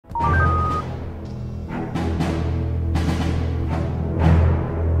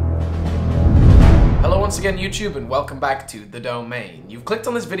again, YouTube, and welcome back to The Domain. You've clicked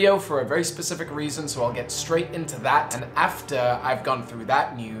on this video for a very specific reason, so I'll get straight into that, and after I've gone through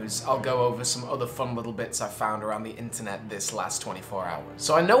that news, I'll go over some other fun little bits I found around the internet this last 24 hours.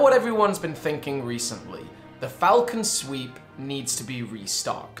 So I know what everyone's been thinking recently. The Falcon sweep needs to be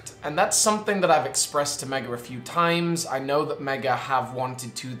restocked. And that's something that I've expressed to Mega a few times. I know that Mega have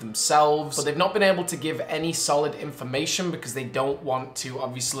wanted to themselves, but they've not been able to give any solid information because they don't want to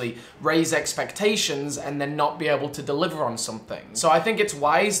obviously raise expectations and then not be able to deliver on something. So I think it's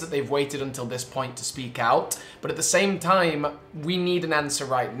wise that they've waited until this point to speak out, but at the same time, we need an answer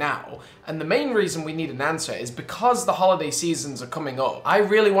right now. And the main reason we need an answer is because the holiday seasons are coming up. I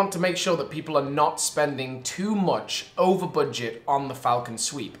really want to make sure that people are not spending too much over budget on the Falcon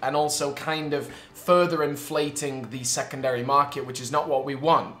sweep, and also kind of further inflating the secondary market, which is not what we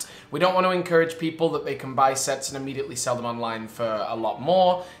want. We don't want to encourage people that they can buy sets and immediately sell them online for a lot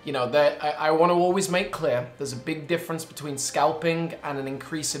more. You know, I want to always make clear there's a big difference between scalping and an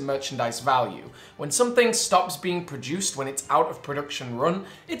increase in merchandise value. When something stops being produced, when it's out of production run,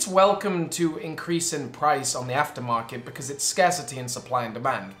 it's welcome to increase in price on the aftermarket because it's scarcity in supply and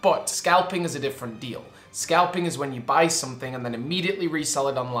demand. But scalping is a different deal. Scalping is when you buy something and then immediately resell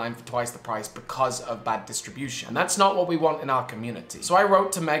it online for twice the price because of bad distribution. And that's not what we want in our community. So I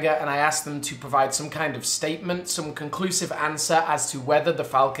wrote to Mega and I asked them to provide some kind of statement, some conclusive answer as to whether the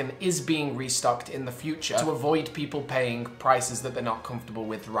Falcon is being restocked in the future to avoid people paying prices that they're not comfortable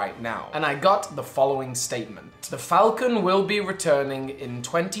with right now. And I got the following statement. The Falcon will be returning in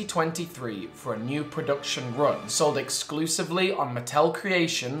 2023 for a new production run, sold exclusively on Mattel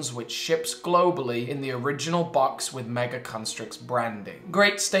Creations, which ships globally in the original box with Mega Construx branding.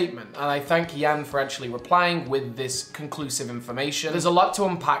 Great statement, and I thank Jan for actually replying with this conclusive information. There's a lot to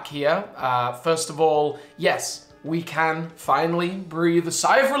unpack here. First of all, yes, we can finally breathe a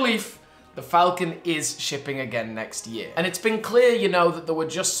sigh of relief. The Falcon is shipping again next year. And it's been clear, you know, that there were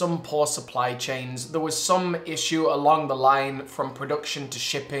just some poor supply chains. There was some issue along the line from production to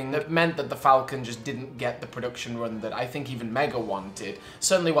shipping that meant that the Falcon just didn't get the production run that I think even Mega wanted,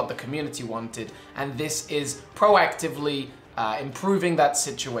 certainly what the community wanted, and this is proactively improving that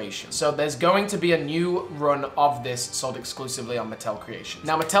situation. So there's going to be a new run of this sold exclusively on Mattel Creations.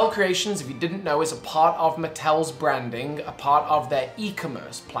 Now, Mattel Creations, if you didn't know, is a part of Mattel's branding, a part of their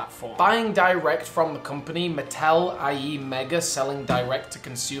e-commerce platform. Buying direct from the company, Mattel, i.e. Mega, selling direct to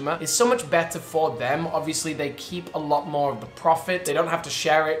consumer, is so much better for them. Obviously, they keep a lot more of the profit. They don't have to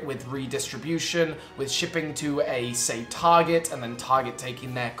share it with redistribution, with shipping to a, say, Target, and then Target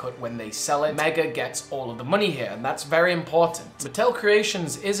taking their cut when they sell it. Mega gets all of the money here, and that's very important. Mattel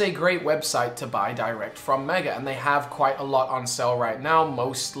Creations is a great website to buy direct from Mega, and they have quite a lot on sale right now,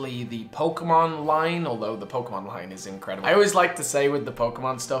 mostly the Pokemon line, although the Pokemon line is incredible. I always like to say with the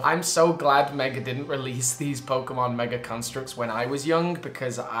Pokemon stuff, I'm so glad Mega didn't release these Pokemon Mega Construx when I was young,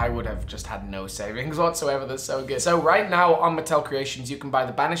 because I would have just had no savings whatsoever. They're so good. So right now on Mattel Creations, you can buy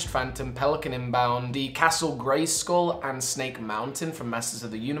the Banished Phantom, Pelican Inbound, the Castle Grayskull, and Snake Mountain from Masters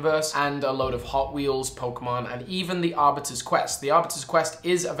of the Universe, and a load of Hot Wheels, Pokemon, and even the Arbiter's Quest. The Arbiter's Quest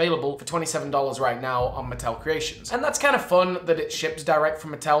is available for $27 right now on Mattel Creations. And that's kind of fun that it ships direct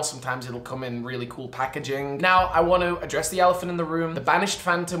from Mattel. Sometimes it'll come in really cool packaging. Now, I want to address the elephant in the room. The Banished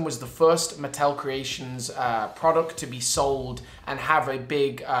Phantom was the first Mattel Creations product to be sold and have a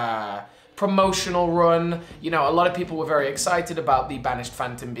big promotional run. You know, a lot of people were very excited about the Banished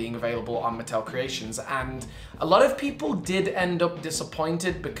Phantom being available on Mattel Creations, and a lot of people did end up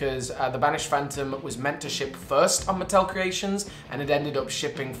disappointed because the Banished Phantom was meant to ship first on Mattel Creations, and it ended up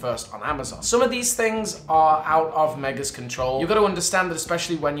shipping first on Amazon. Some of these things are out of Mega's control. You've got to understand that,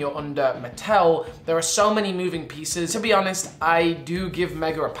 especially when you're under Mattel, there are so many moving pieces. To be honest, I do give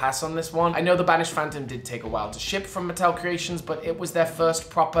Mega a pass on this one. I know the Banished Phantom did take a while to ship from Mattel Creations, but it was their first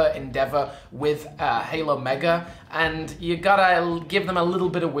proper endeavor with Halo Mega, and you gotta give them a little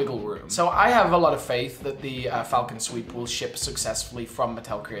bit of wiggle room. So I have a lot of faith that the Falcon sweep will ship successfully from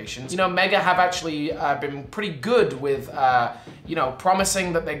Mattel Creations. You know, Mega have actually been pretty good with, you know,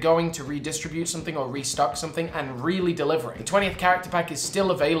 promising that they're going to redistribute something or restock something and really delivering. The 20th character pack is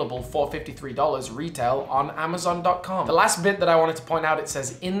still available for $53 retail on Amazon.com. The last bit that I wanted to point out, it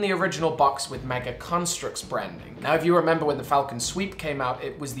says in the original box with Mega Construx branding. Now, if you remember when the Falcon sweep came out,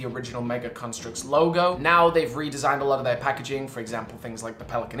 it was the original Mega Mega Construx logo. Now they've redesigned a lot of their packaging, for example, things like the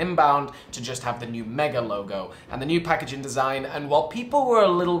Pelican Inbound, to just have the new Mega logo and the new packaging design. And while people were a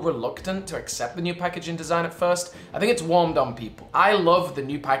little reluctant to accept the new packaging design at first, I think it's warmed on people. I love the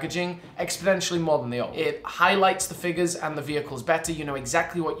new packaging exponentially more than the old. It highlights the figures and the vehicles better. You know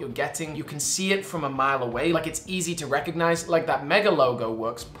exactly what you're getting. You can see it from a mile away. Like, it's easy to recognize. Like, that Mega logo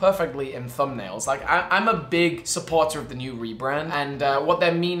works perfectly in thumbnails. Like, I'm a big supporter of the new rebrand, and what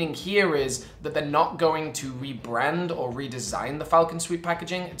they're meaning here is that they're not going to rebrand or redesign the Falcon Suite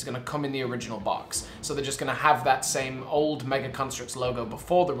packaging. It's going to come in the original box. So they're just going to have that same old Mega Construx logo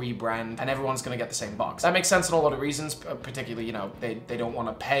before the rebrand, and everyone's going to get the same box. That makes sense in a lot of reasons, particularly, you know, they don't want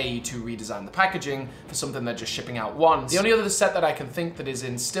to pay to redesign the packaging for something they're just shipping out once. The only other set that I can think that is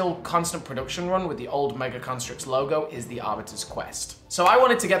in still constant production run with the old Mega Construx logo is the Arbiter's Quest. So I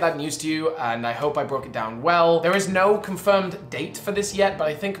wanted to get that news to you, and I hope I broke it down well. There is no confirmed date for this yet, but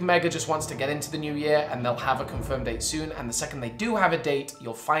I think Mega just wants to get into the new year, and they'll have a confirmed date soon, and the second they do have a date,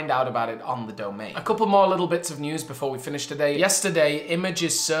 you'll find out about it on the domain. A couple more little bits of news before we finish today. Yesterday,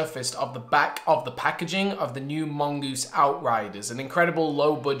 images surfaced of the back of the packaging of the new Mongoose Outriders, an incredible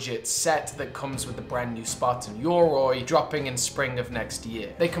low-budget set that comes with the brand new Spartan Yoroi, dropping in spring of next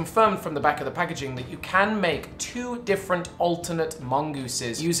year. They confirmed from the back of the packaging that you can make 2 different alternate mongooses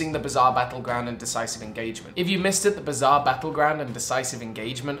using the Bizarre Battleground and Decisive Engagement. If you missed it, the Bizarre Battleground and Decisive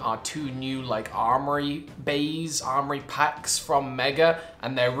Engagement are 2 new like armory bays, armory packs from Mega,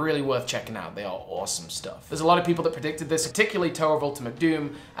 and they're really worth checking out. They are awesome stuff. There's a lot of people that predicted this, particularly Toe of Ultimate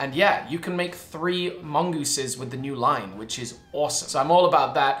Doom, and yeah, you can make 3 mongooses with the new line, which is awesome. So I'm all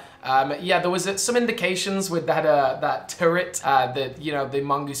about that. Yeah, there was some indications with that turret that, you know, the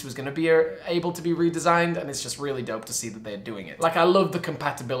mongoose was going to be able to be redesigned, and it's just really dope to see that they're doing it. Like, I love the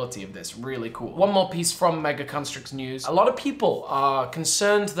compatibility of this, really cool. One more piece from Mega Construx news. A lot of people are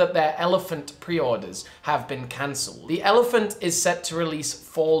concerned that their Elephant pre-orders have been cancelled. The Elephant is set to release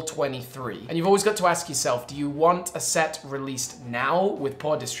fall 23, and you've always got to ask yourself, do you want a set released now with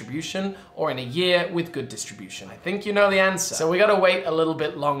poor distribution, or in a year with good distribution? I think you know the answer. So we gotta wait a little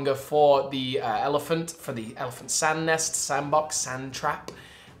bit longer for the Elephant Sand Nest, Sandbox, Sand Trap,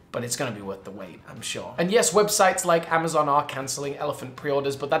 but it's gonna be worth the wait, I'm sure. And yes, websites like Amazon are canceling Elephant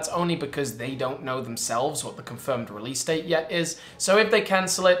pre-orders, but that's only because they don't know themselves what the confirmed release date yet is. So if they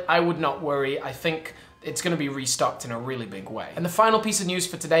cancel it, I would not worry. I think it's going to be restocked in a really big way. And the final piece of news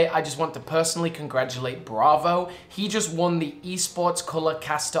for today, I just want to personally congratulate Bravo. He just won the Esports Color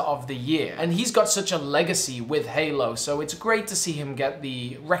Caster of the Year, and he's got such a legacy with Halo, so it's great to see him get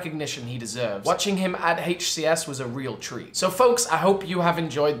the recognition he deserves. Watching him at HCS was a real treat. So folks, I hope you have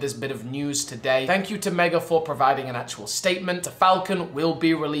enjoyed this bit of news today. Thank you to Mega for providing an actual statement. The Falcon will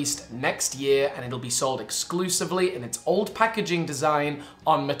be released next year, and it'll be sold exclusively in its old packaging design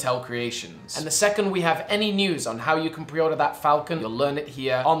on Mattel Creations. And the second we have any news on how you can pre-order that Falcon, you'll learn it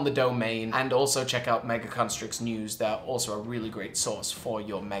here on the domain, and also check out Mega Construx News. They're also a really great source for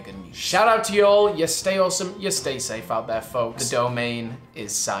your Mega news. Shout out to you all. You stay awesome, you stay safe out there, folks. The domain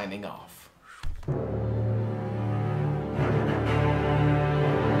is signing off.